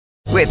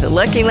With the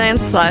Lucky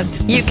Land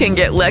Slots, you can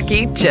get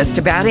lucky just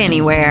about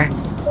anywhere.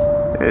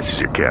 This is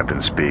your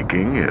captain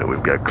speaking.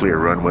 We've got clear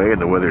runway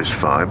and the weather's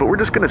fine, but we're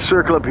just going to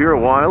circle up here a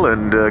while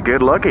and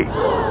get lucky.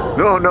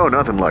 No,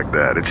 nothing like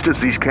that. It's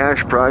just these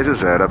cash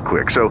prizes add up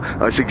quick. So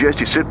I suggest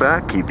you sit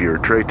back, keep your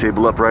tray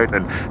table upright,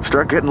 and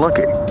start getting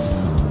lucky.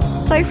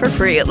 Play for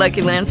free at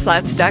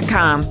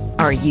LuckyLandSlots.com.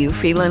 Are you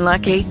feeling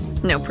lucky?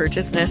 No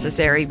purchase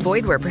necessary.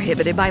 Void where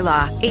prohibited by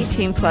law.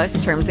 18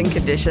 plus terms and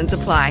conditions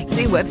apply.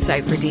 See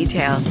website for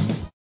details.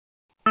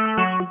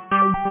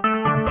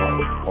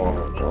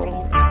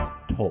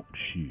 Talk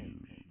shoes.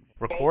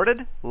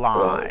 Recorded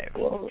live.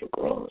 Glory.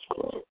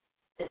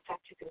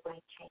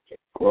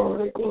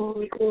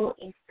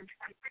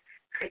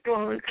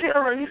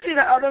 Killer, you see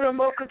the other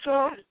remote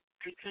control?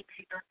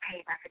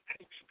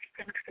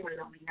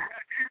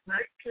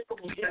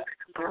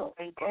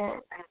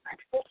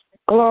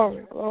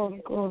 Glory.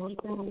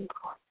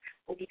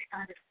 We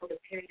decided for the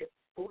period of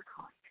 4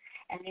 coins,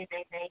 and then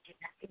they made you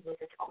nothing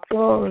with it.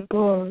 Glory.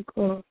 Glory.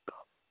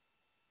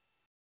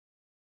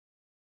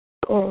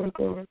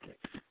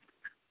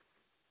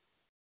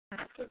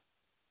 Thank you.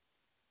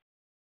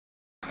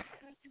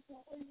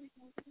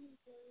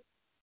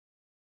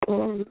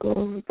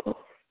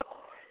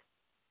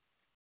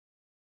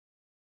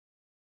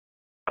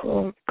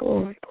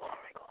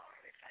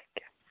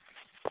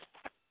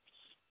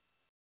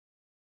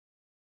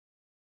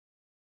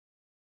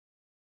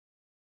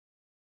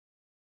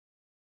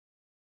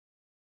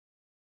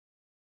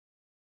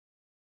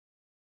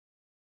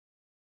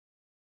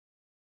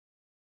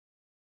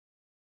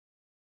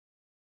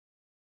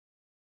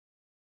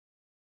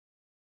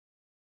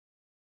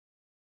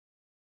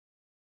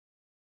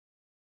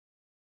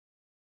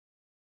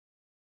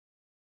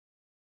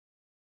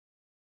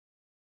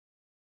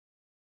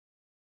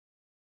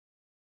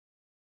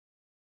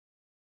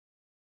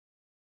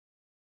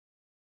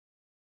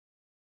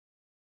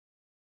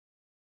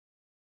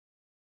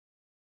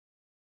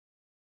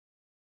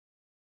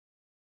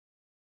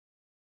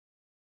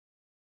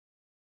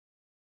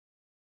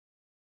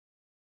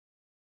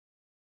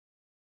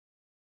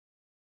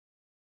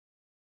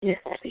 Yes,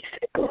 we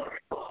say glory.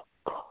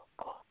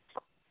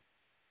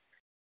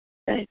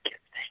 Thank you,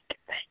 Father.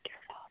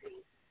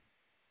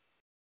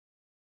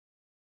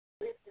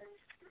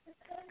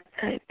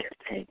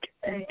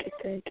 Thank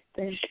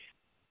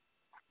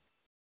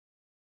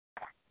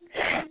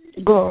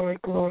you. Glory.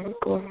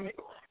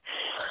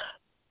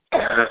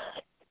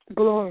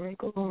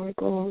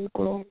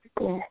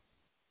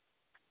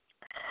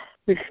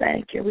 We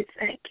thank you. We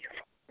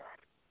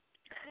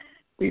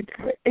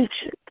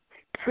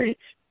praise you.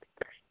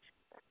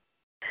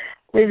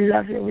 We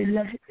love you.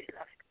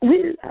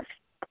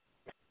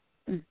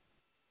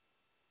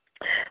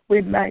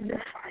 We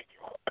magnify you,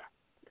 oh God.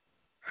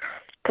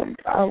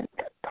 Confound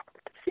the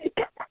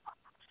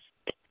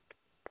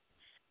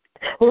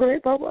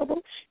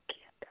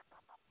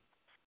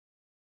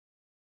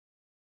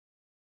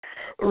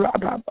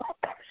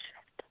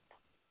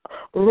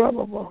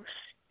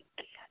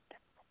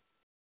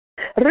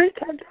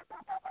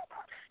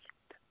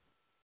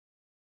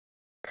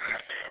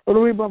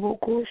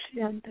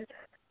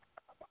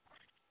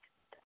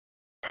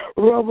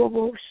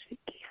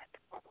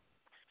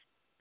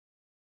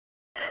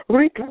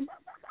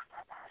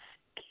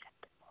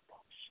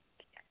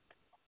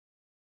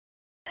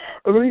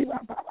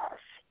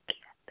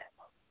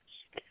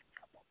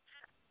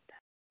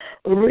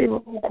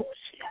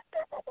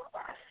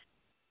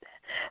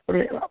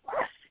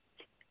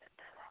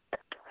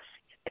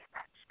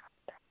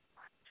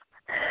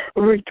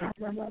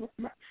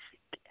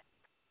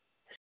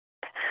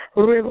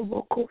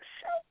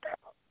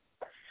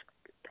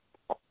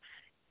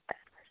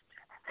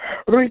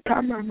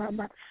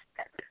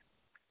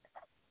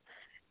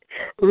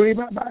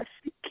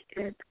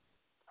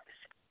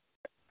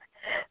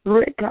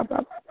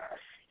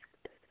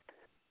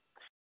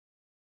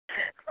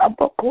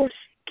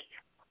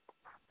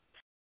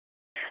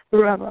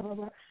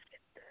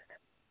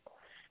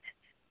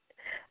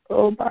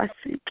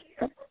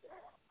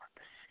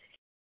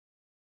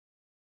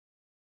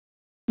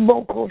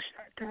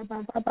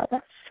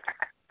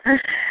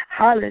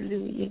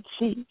Hallelujah,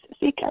 Jesus.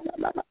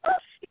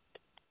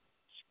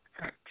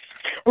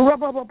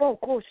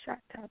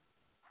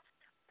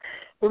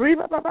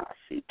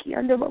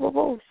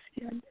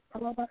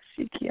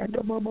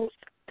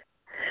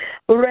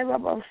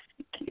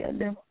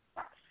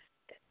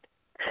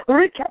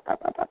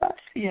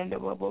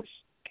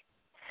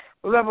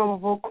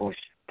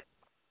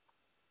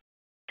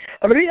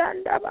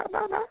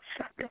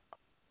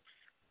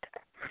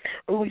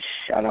 We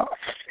shut off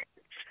sins.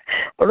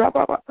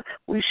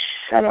 We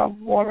shut off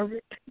water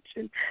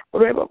retention.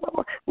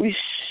 We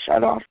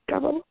shut off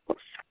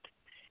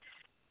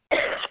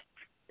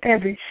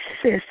every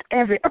cyst,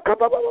 every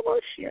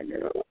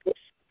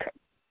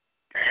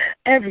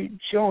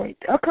joint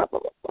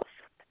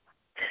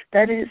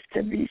that is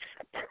to be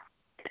supplied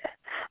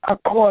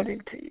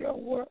according to your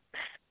works,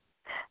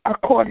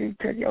 according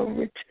to your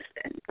riches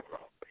and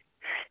glory.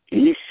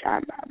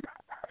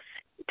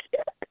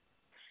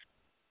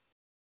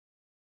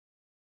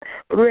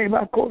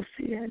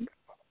 Rebakosi and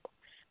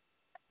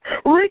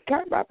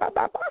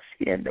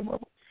Rikabababasi and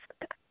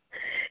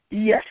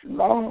yes,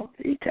 Lord.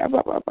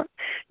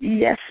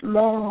 Yes,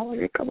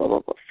 Lord.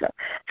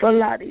 For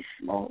Lottie's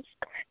small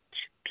scratch.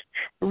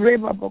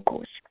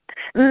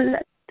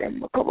 Let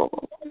them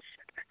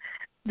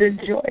the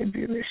joy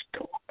be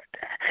restored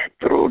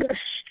through the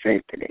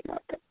strengthening of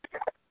the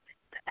brother.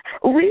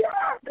 We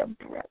are the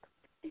brother.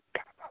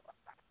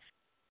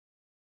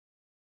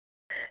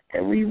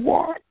 And we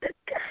want the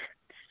difference.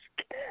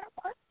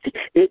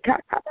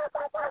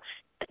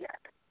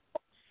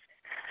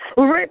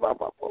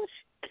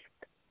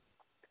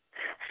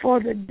 For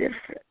the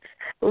difference.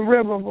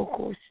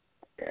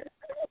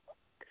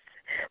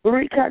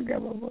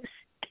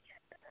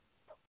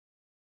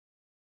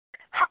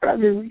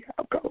 Hallelujah.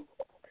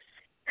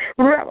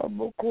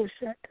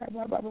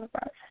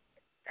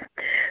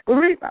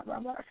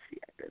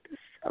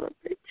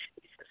 Celebrate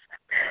Jesus.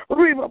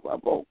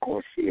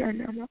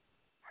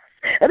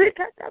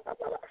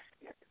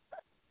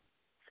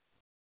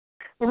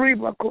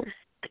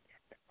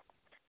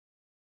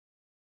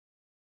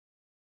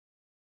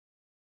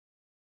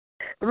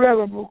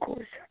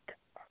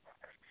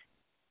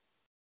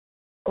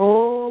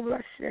 Oh,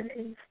 bless your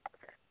name,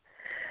 Father.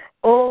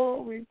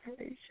 Oh, we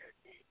praise your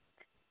name.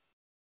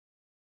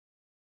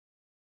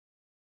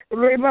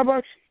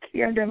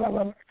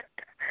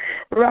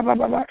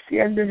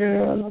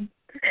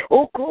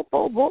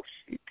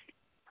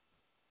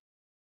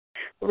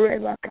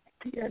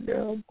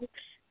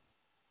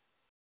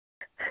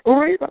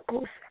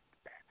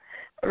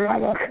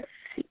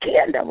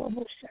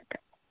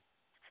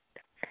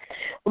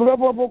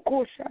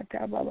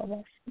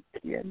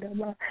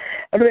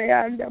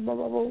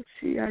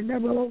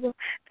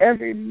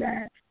 Every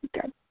man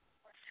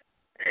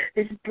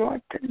is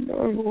brought to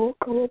know.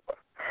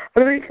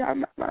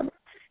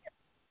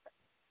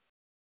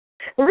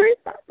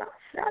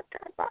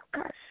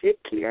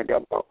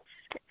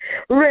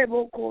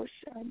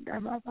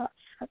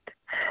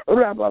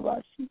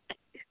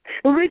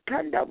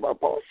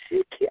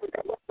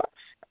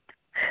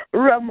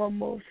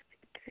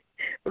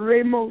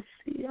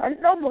 Remosi, I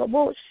know my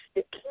boss.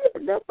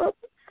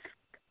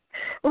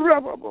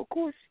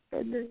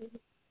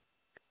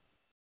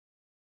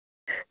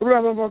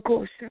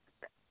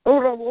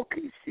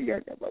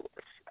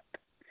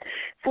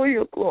 For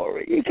your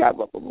glory,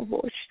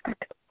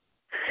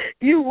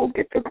 you will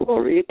get the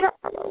glory.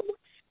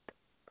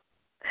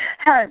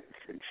 Hands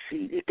and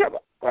feet,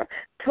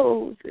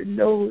 toes and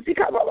nose,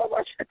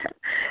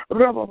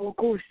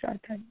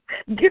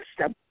 gifts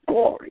of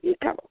glory.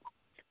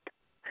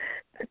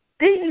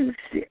 Things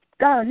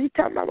done.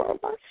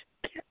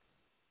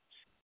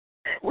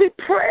 We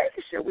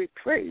praise you, we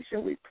praise you,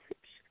 we praise you.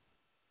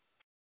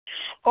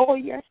 Oh,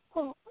 yes,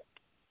 Lord.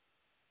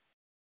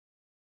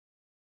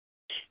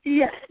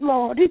 Yes,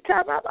 Lord.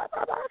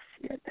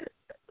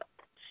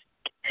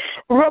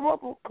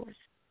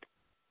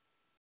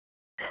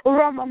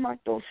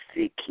 Ramamato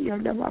Siki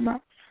and the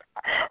Mama.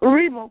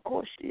 Rimo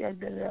Koshi and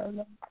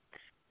the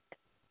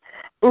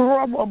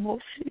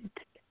Ramamoshi.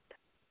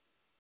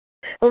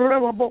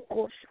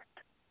 Ramabokosha.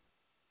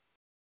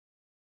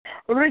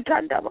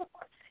 Rikanda.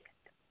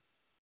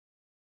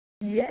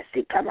 Yes,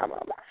 he come on.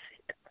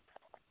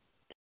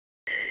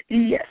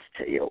 Yes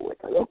to your will.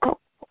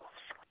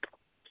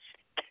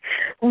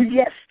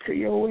 Yes to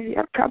your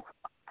will. Come on.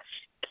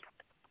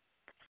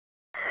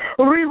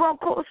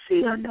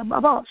 Rivokosi and the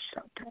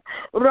Babasata.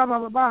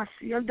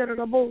 Ramabasi and the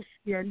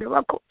Rabosi and the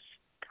Rakos.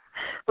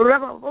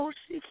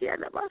 Ramabosi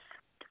and the Basata.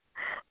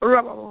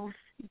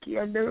 Ramabosi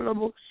and the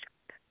Rabos.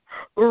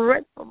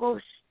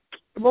 Repos.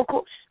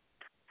 Bokos.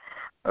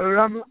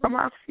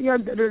 Ramamasi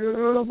and the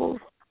Rabos.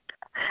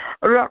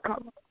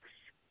 Rakam.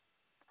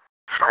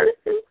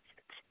 Hallelujah.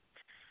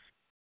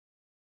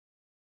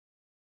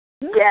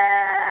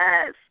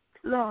 Yes,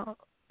 Lord.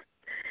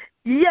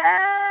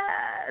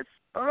 Yes,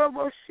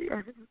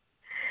 Robosia.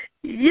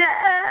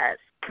 Yes,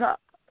 God.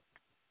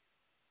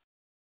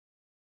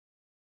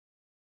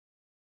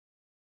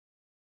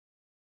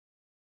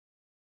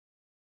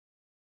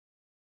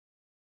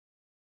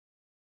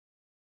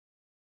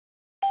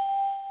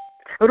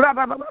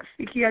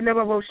 Rababasiki and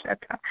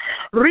Nebaboshata,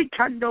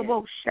 Rikando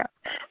Bosha,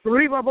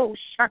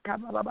 Ribaboshata,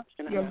 Babasi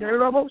and the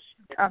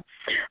Roboshata,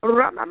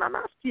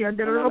 Ramamasi and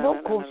the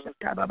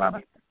Robokoshata,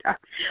 Babata,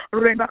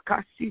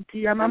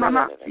 Rebakasiti and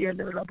Mamamasi and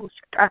the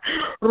Roboshata,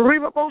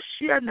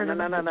 Ribaboshi and the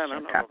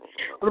Roboshata,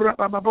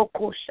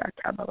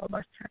 Rababokoshata,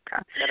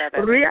 Babasata,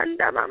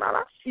 Rianda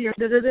Mamamasi and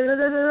the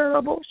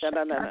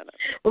Roboshata,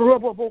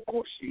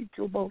 Robokoshi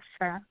to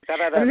Bosa,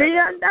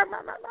 Rianda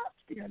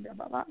Mamamasi and the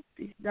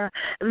Babasi,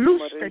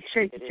 loose the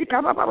chains.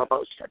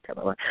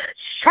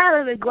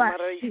 Shatter the glass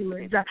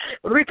ceilings. Tear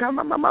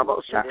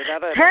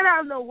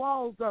down the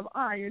walls of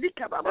iron. When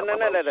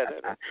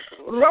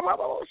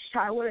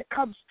it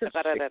comes to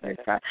sickness.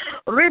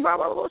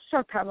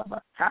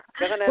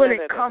 When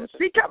it comes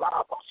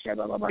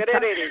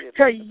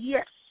to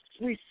yes,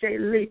 we say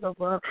live.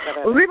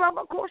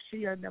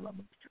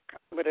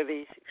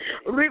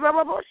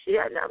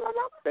 Ribabosia,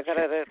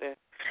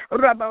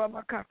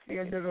 Rababakasi,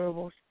 and the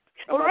Robos.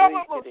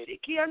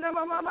 Rababosiki, and the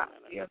Mama,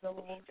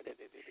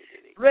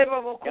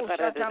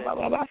 Rebabokosata,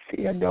 Babasi,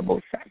 and the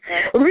Bosa.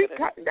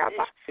 Rikanda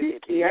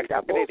Basiki, and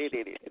the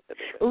Bosa.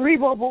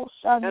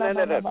 Ribabosana,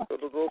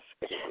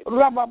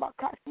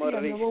 Rababakasi, and the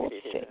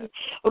Bosa.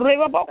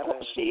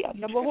 Rebabokosi,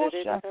 and the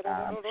Bosa.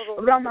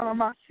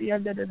 Ramamasi,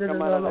 and the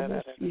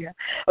Bosia.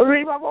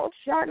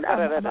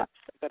 Ribabosana,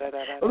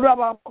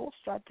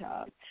 Rabakosata.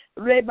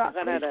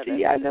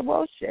 Rebakasi, and the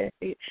Bosa.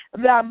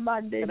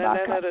 Ramande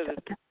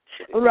Bakasata.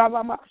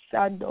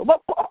 Ramamasando,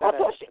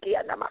 Bokoshiki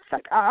and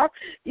Masaka,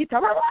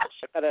 Itamash,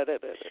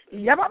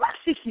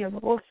 Yamamashiki and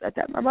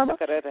Bosata, Mama,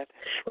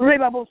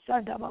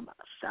 Rebabosanda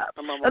Mamasa,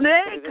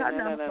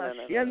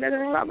 Americanamasi and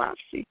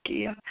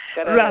Ramasiki,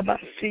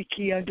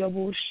 Rabasiki and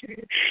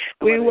Dabushe.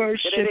 We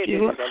worship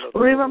you,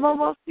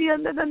 Rebabossi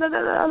and the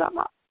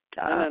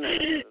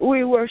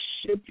we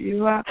worship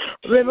you,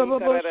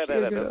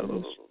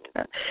 Rebabossi.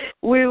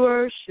 We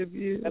worship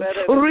you,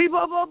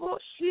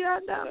 Rebabossi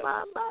and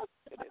Mama.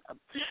 In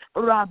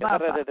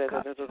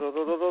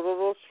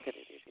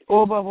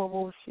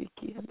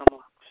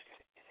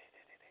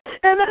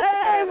the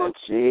name of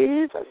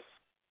Jesus.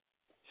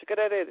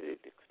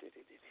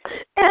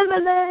 In the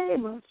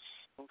name of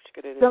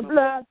the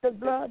blood,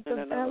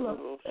 develop.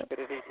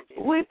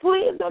 We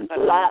plead the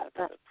blood.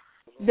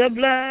 The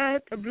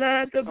blood.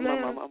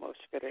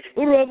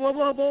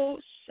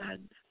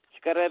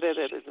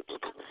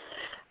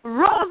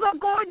 Rosa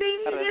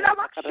Gordini,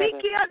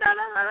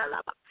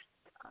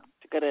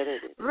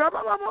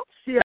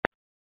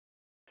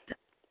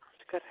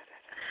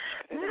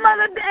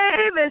 Mother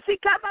Davis,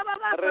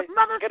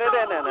 Mother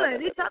Stolen,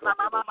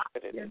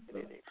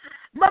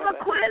 Mother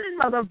Quinn,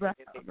 Mother Brown,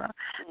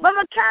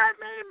 Mother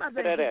Carmen,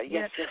 Mother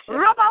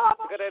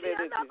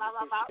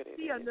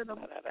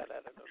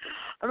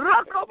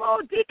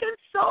Rokobo, Deacon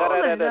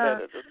Solon,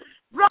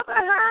 Brother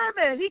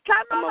Herman, he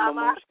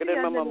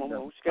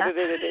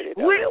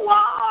we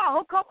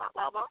walk,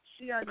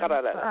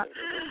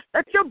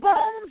 let your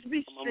bones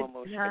be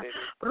strengthened.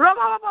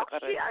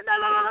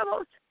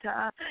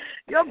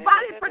 Your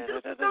body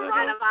produces the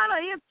right amount of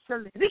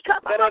insulin.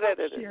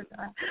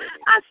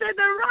 I said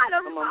the right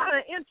amount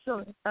of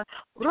insulin.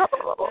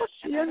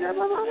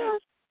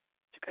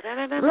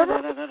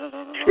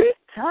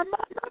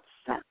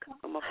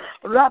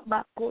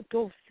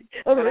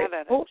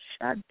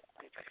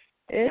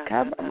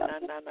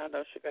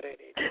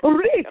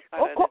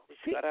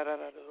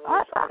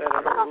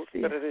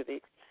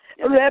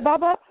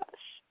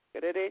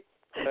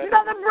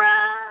 Mother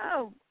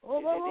Brown.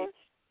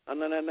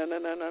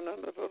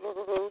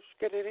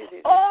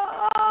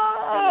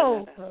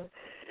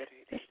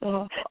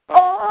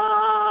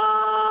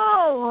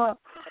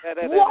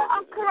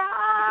 War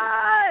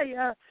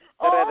cry.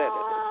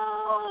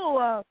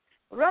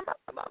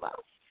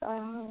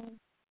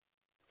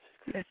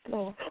 Yes,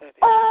 Lord.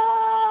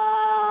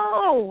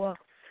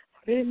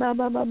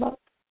 Mama.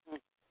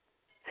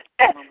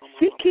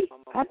 Siki.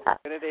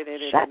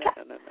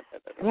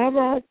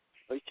 Rama.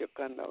 My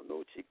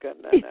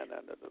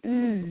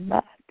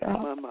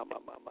God.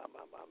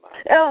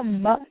 Oh,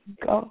 my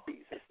God.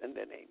 In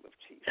the name of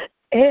Jesus.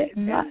 Oh,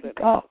 my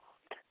God.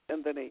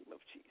 In the name of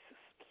Jesus.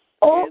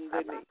 Oh, in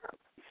the name of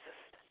Jesus.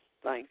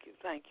 Thank you.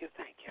 Thank you,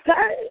 Father.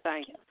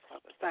 Thank you,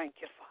 Father. Thank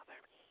you, Father.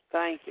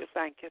 Thank you.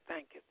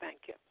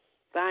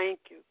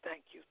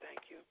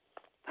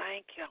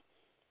 Thank you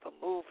for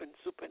moving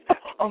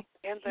supernaturally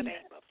in the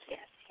name of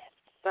Jesus.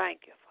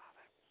 Thank you,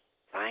 Father.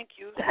 Thank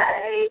you.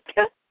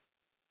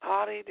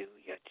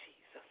 Hallelujah,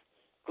 Jesus.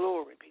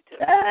 Glory be to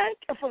God.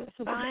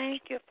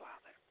 Thank you,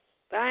 Father.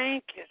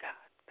 Thank you, God.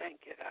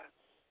 Thank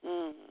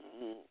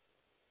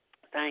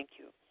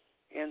you.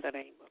 In the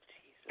name of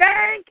Jesus.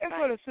 Thank you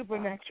for the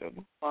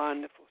supernatural.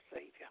 Wonderful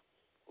Savior.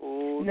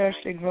 Oh,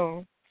 nursing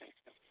home.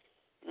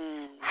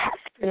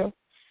 Hospital.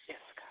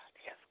 Yes, God.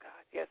 Oh,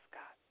 yes.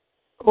 God.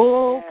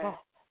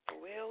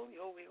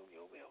 Your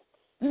will.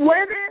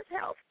 Where there's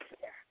health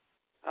care.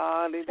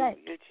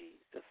 Hallelujah,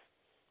 Jesus.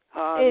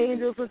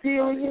 Angels of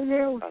healing in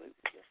there.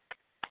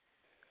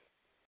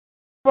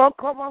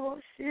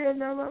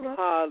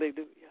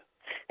 Hallelujah.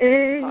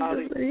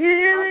 Angels of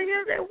healing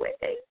in their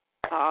wings.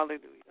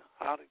 Hallelujah.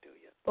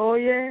 Oh,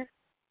 yeah.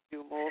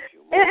 More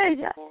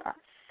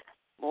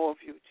of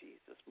you,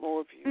 Jesus.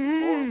 More of you.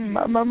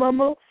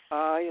 Mama.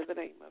 In the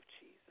name of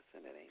Jesus.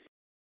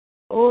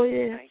 Oh,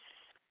 yes.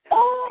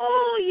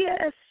 Oh,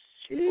 yes.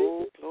 Jesus.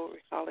 Oh,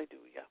 glory.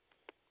 Hallelujah.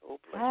 Oh,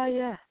 bless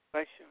yeah.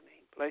 Bless your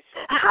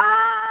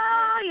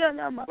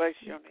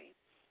name.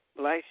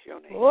 Bless your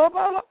name. Oh,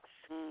 Baba.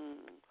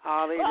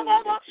 Hallelujah.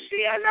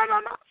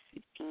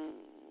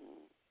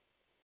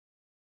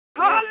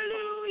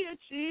 Hallelujah,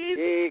 Jesus.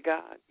 Yeah,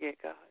 God.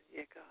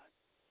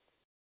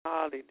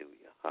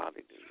 Hallelujah.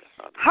 Hallelujah, Jesus.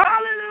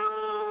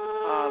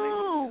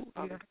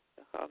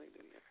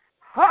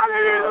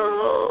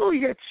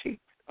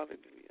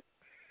 Hallelujah.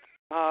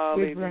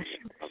 We bless you.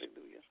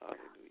 Hallelujah.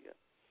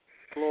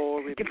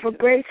 Glory. Thank you for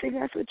gracing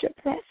us with your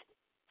presence.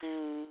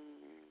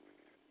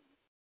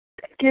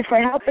 you for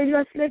helping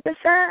us make a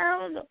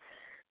sound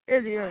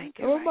in the earth.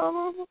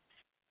 Oh,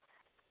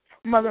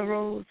 Mother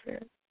Rose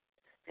and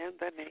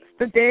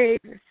the Davis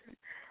and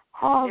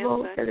all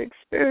those that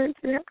experience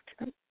it.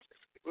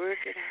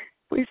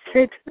 We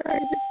say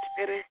tonight,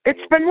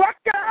 it's been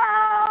worked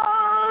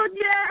out.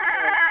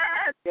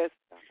 Yes. Yes.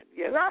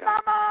 Yes.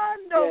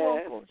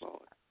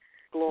 Lord.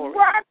 Glory.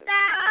 Worked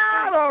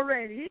out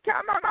already.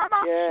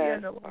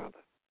 Yes,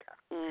 Father.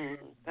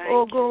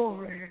 Oh,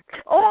 glory.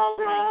 Oh,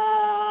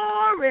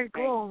 glory,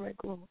 glory,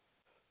 glory.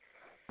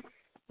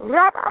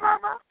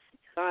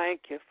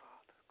 Thank you,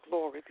 Father.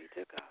 Glory be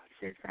to God.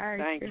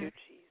 Thank you, Jesus.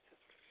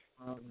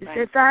 He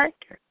said, thank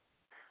you.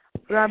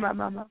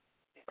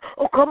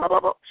 Oh, come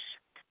on.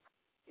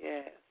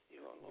 Yes,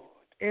 you are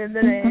Lord. In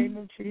the name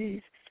of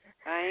Jesus.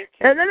 Thank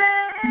you. In the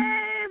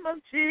name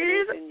of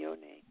Jesus. In your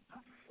name.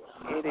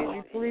 It is.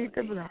 We plead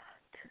the blood.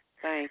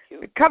 Thank you.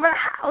 We cover the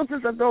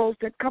houses of those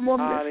that come on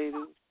this.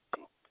 Hallelujah.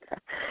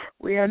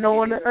 We are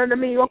knowing the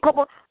enemy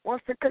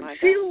wants to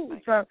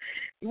confuse.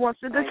 He wants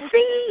to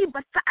deceive.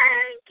 But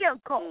thank you,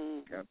 God.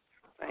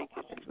 Thank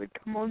you. As we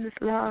come on this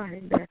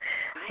line.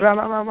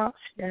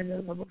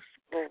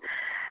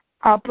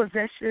 Our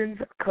possessions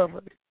are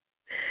covered.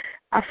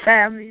 Our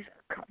families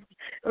are covered.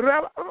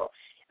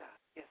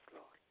 Yes,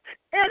 Lord.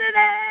 In the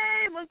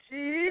name of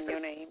Jesus. In your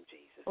name,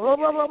 Jesus.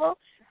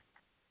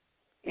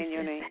 In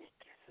your name,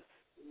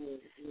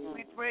 Jesus.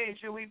 We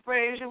praise you. We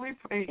praise you. We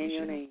praise you. In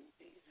your name,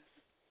 Jesus.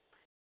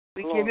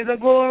 We give you the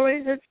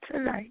glory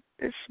tonight,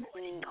 this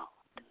morning,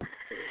 God.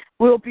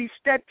 We'll be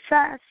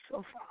steadfast,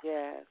 oh Father.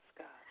 Yes,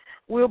 God.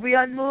 We'll be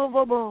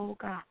unmovable,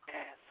 God.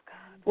 Yes,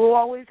 God. We'll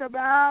always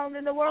abound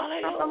in the work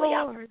of the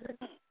Lord.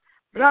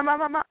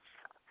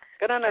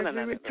 As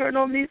we return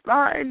on these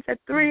lines at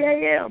 3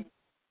 a.m.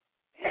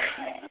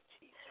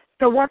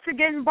 to once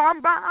again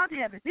bombard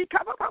heaven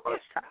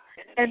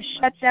and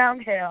shut down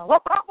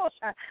hell.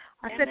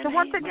 I said to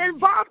once again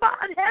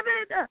bombard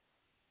heaven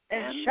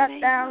and shut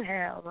down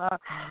hell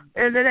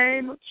in the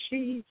name of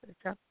Jesus.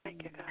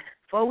 Thank you, God.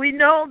 For we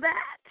know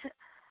that,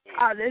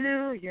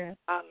 hallelujah,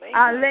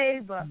 our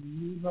labor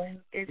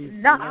is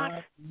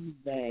not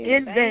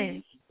in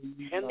vain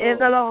in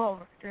the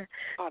Lord.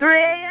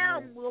 3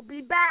 a.m. we'll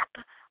be back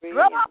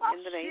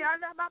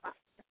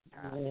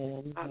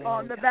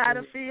on the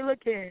battlefield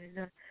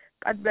again.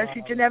 God bless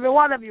each and every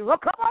one of you. In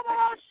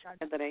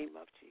the name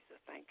of Jesus,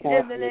 thank you.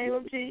 In the name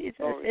of Jesus,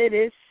 it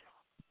is.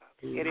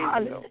 It is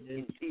so.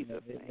 In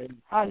Jesus'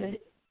 name. Hallelujah.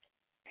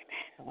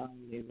 Amen.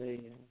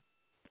 Hallelujah.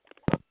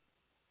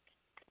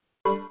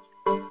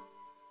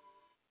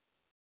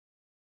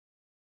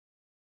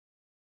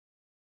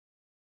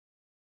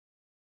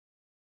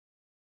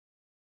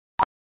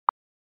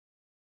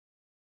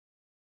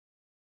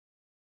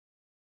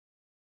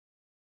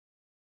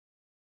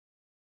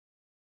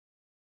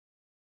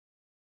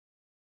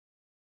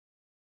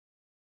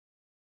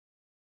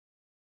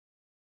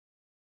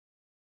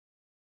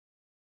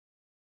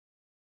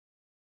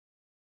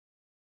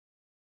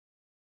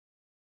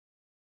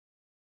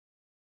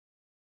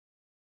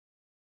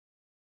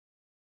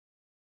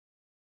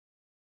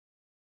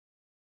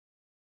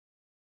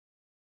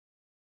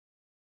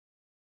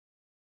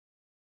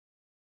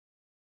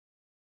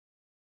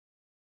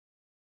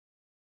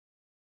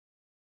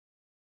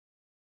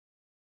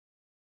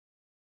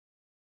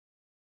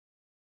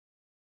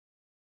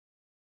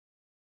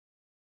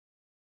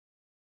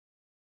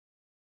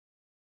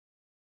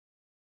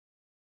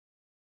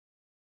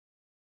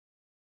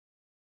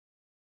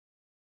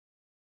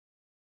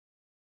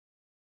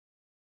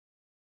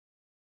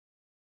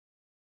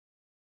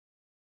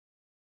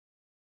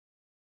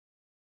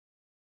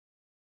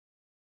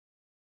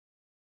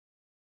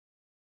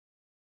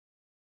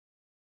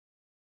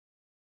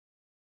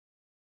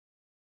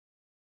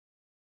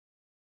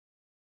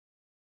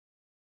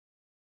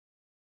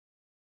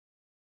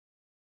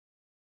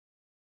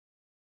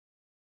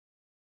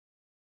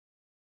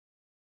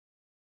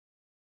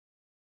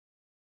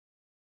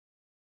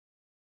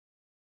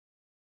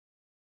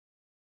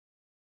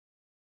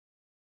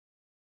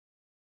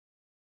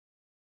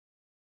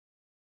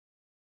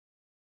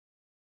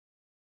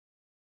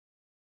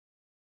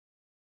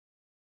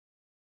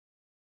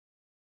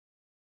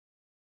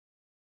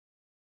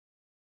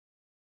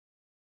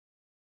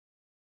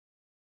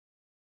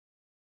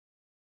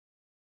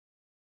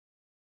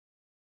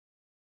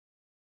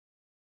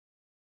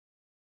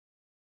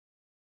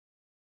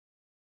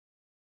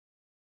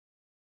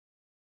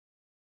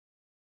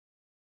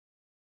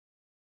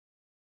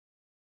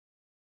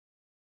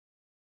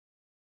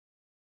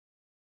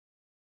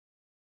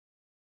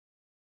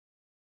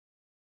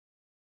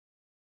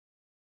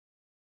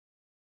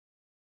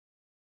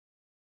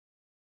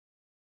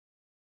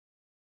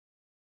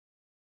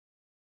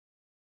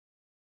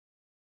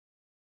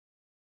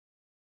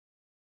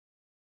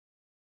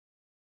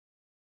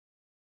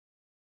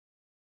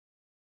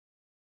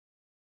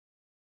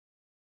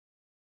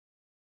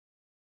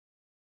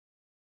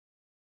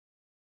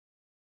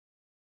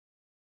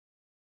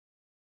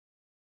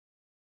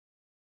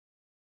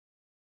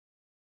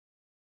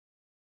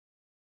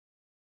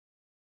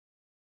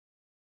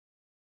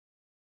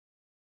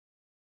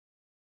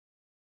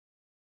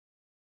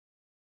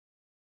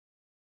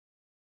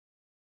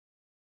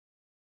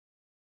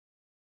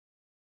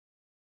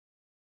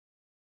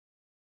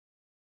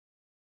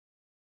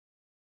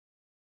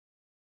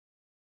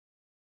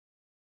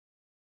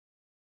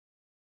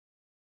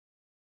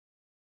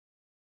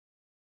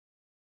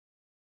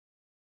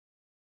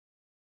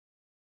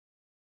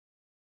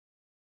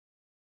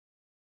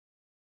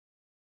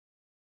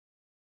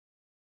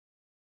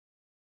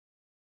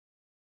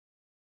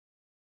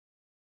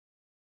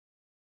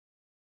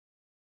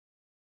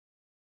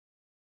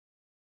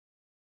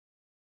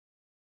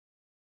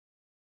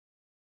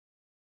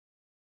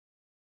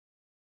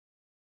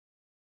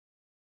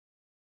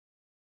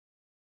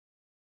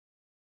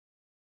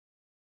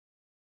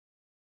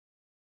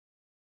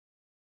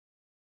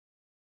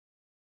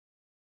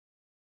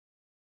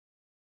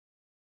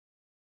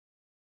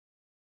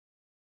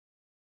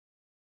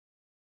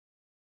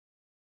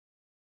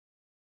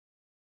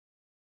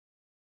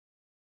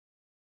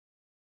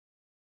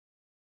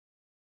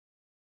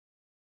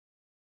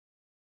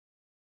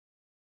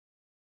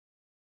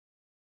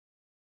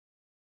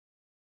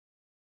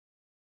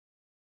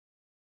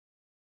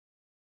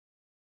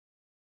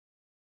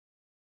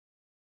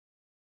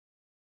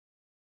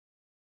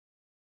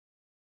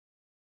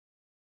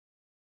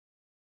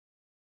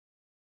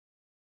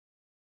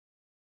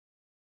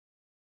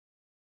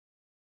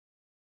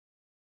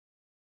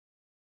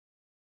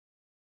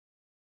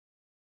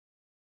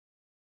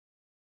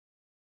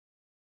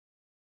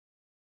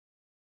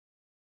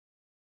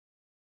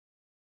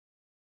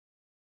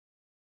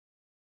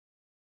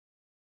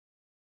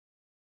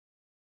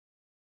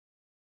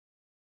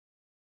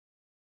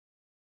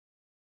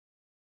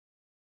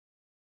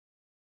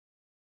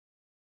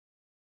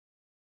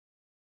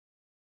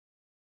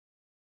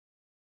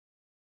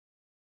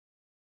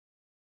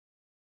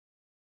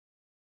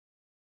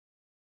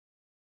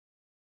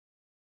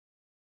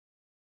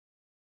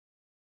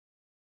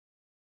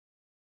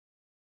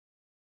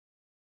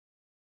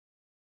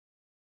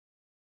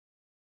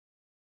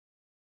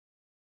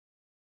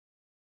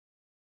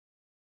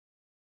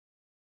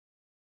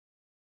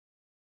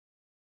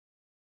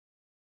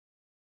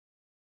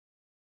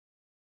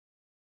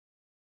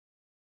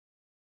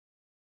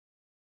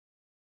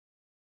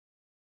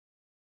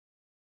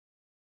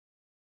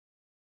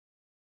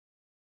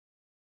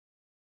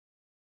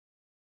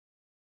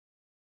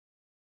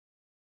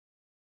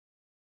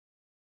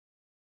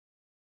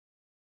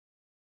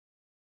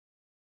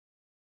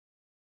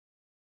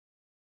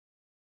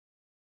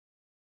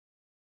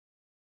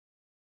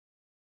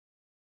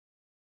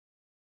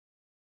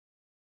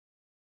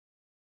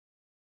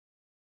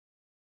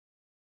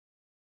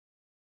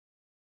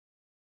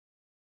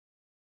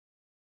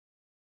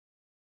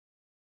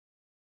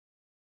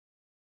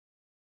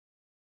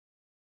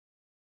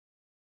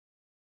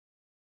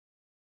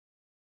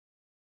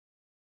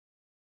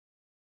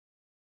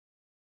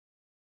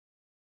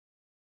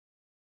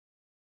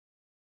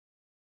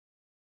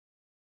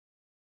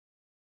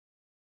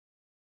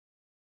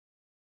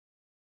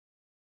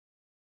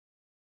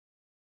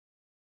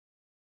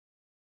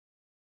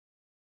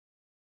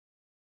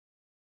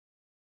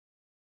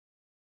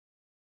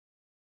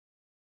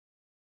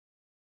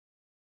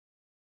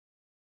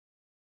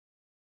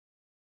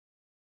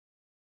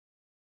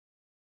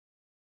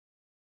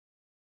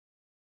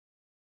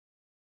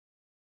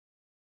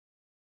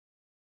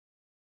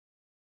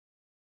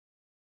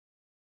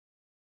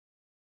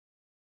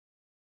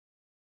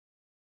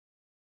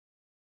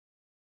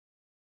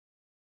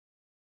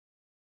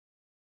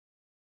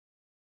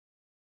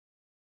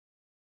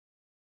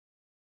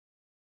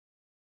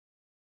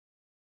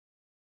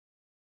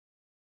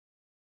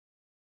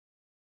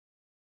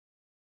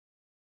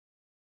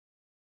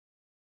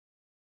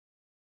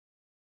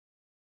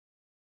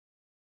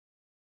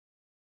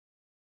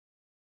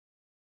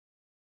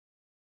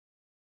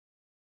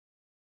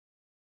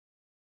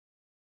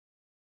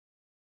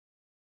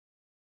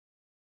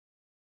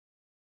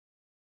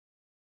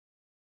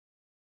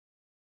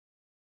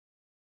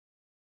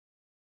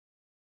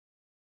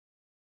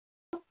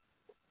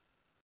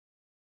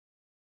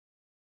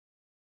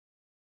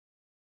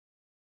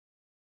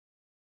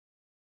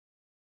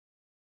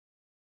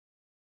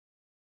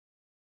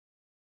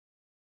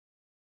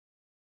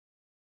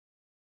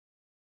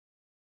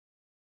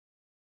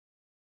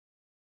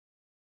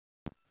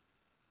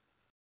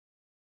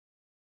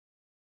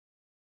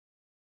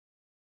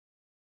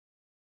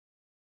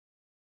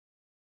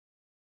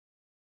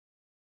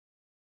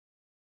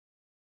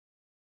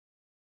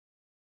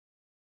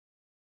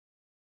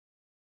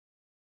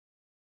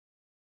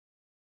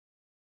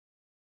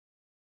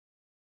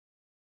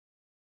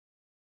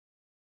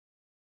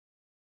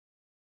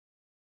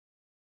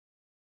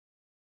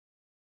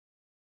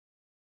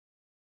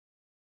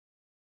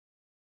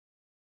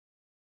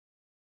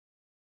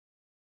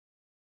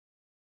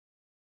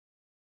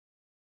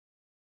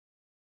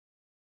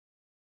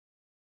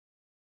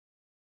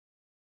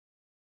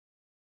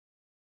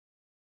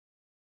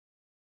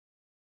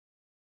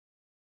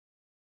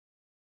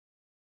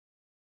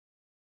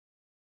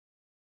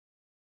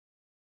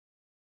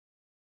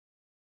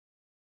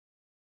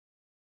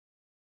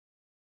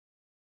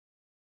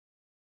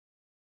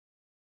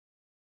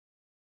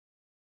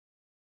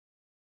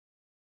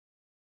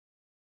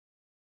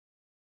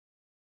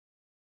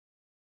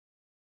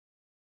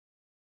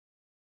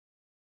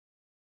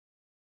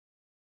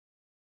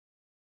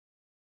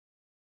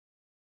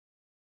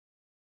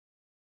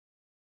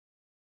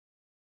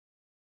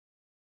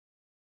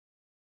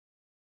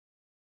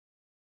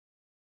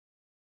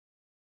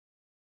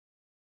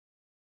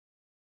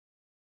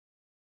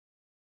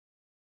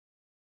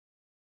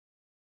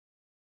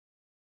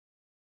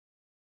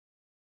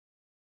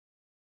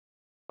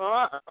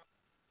 Uh-uh.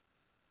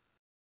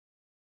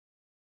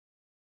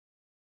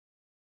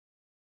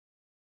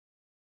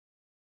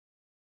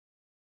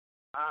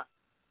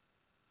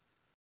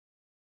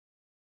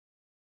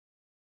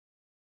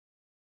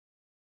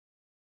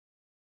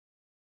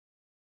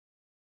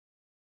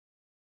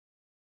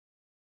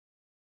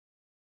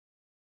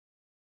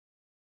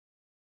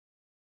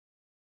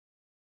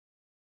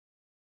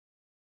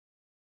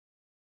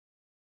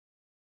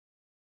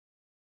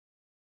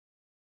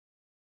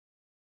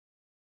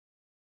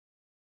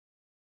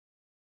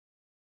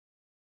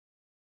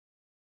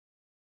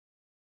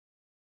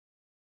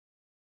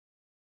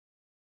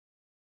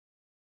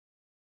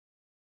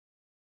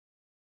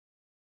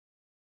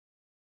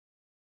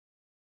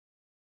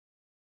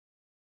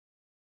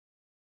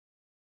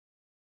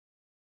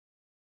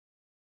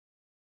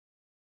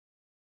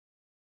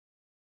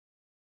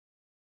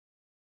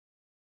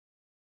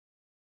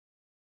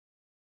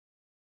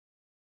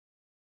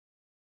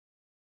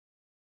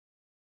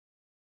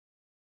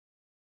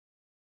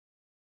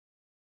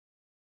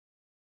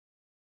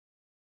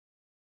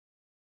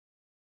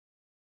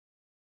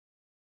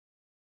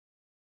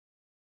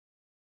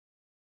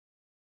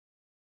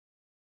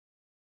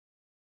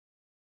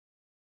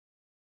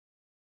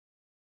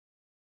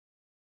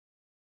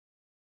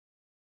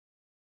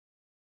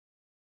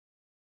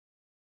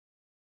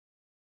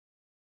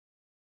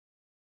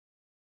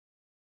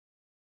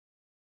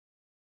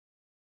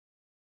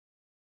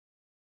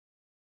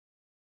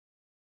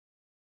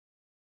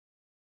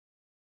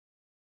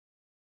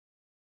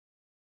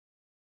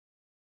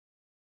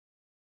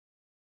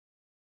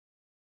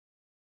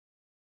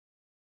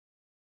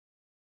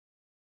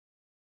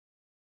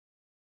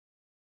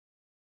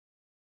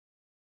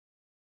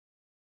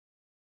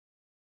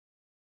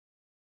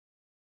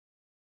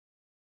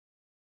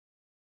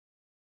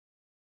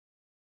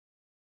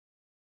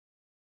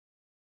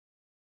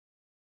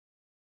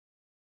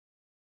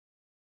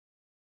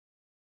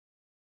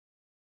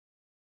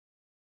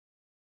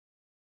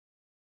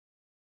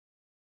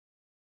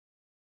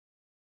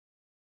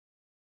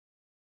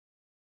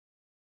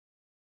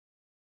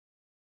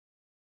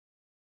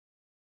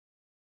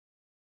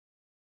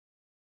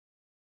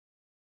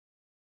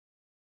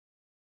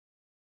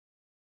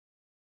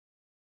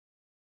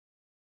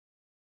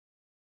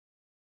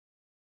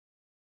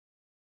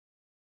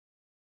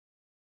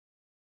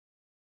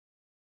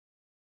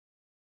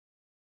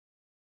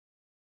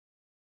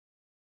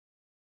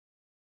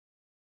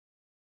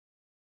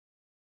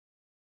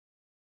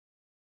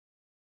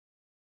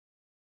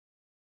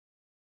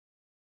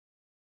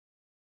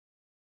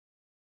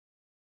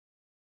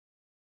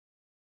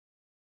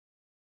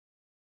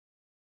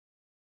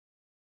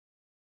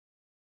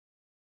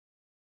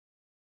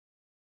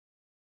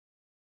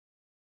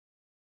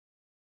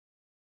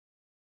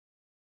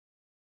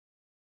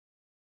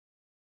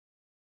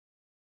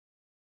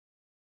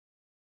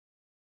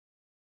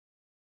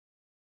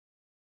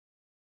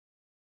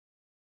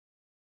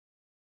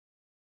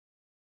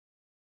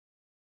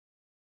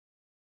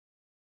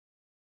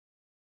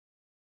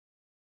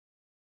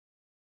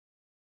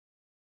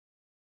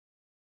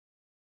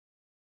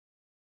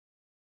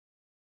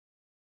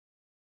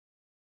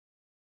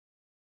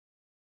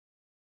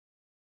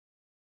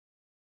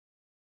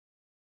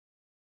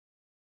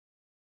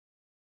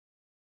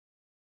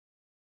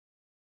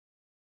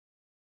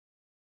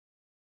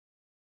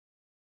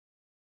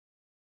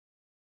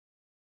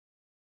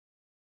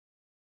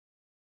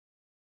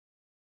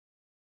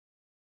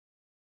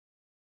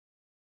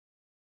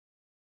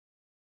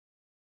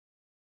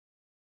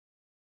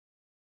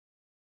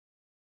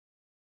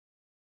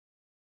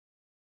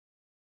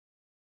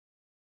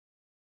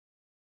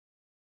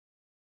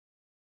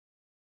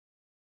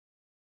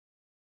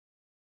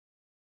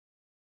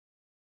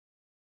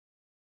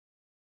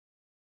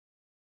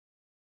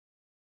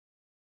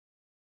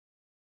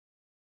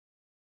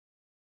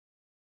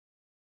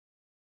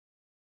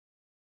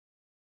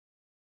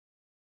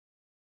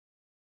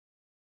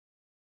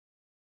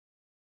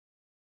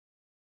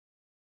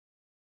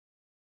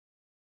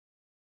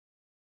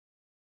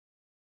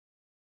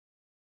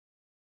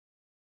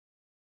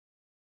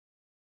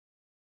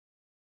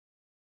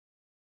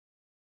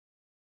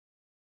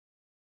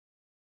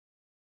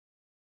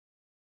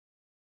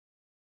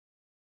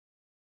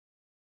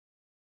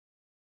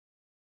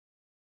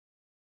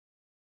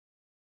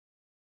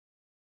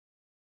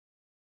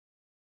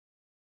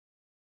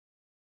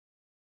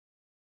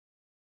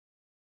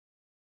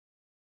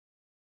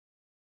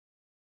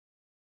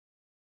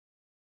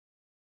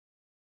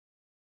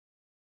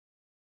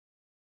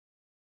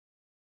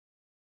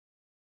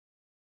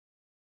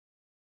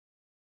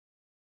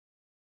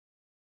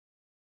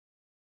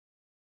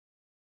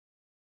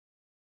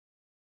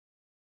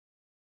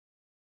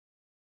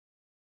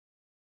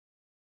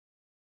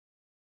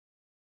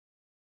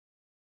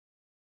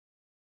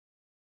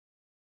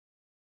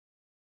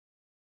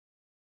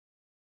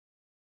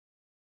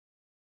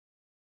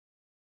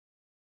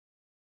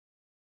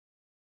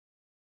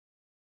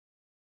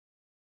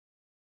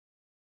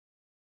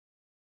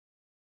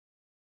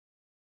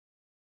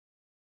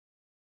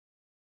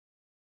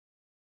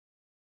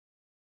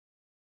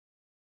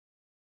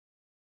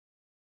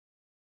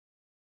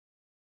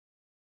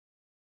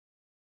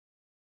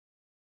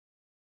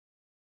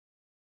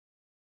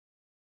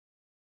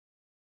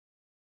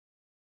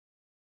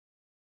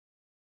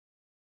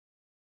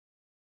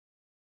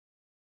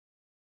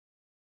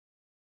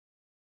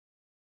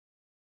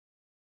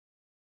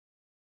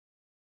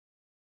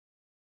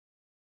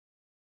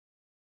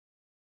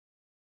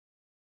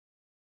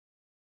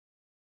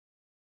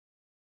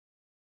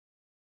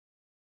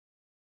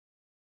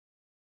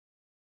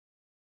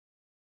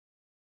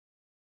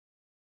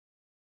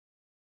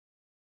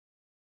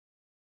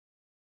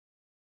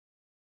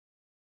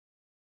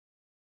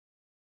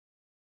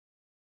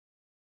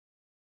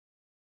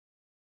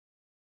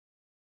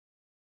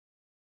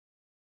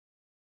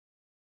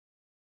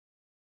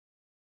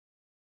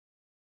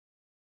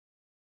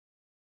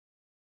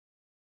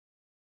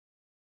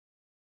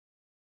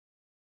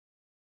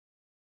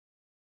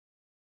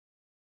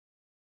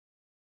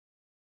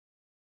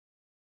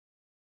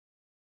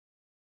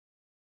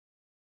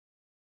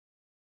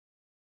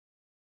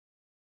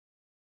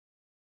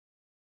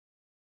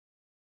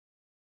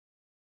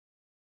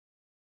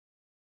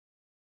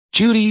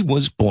 Judy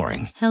was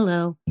boring.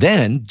 Hello.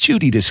 Then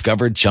Judy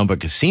discovered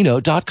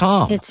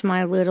ChumbaCasino.com. It's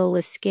my little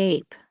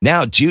escape.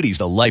 Now Judy's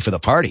the life of the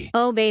party.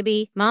 Oh,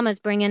 baby, mama's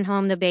bringing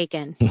home the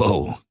bacon.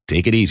 Whoa,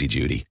 take it easy,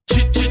 Judy.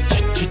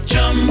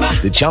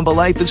 The Chumba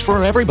life is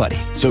for everybody.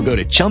 So go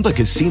to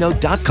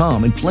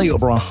ChumbaCasino.com and play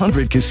over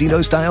 100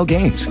 casino-style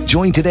games.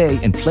 Join today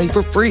and play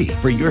for free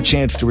for your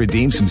chance to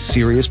redeem some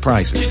serious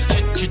prizes.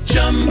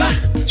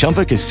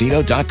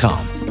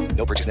 ChumbaCasino.com.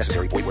 No purchase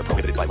necessary. Void where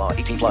prohibited by law.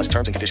 18 plus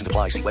terms and conditions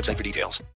apply. See website for details.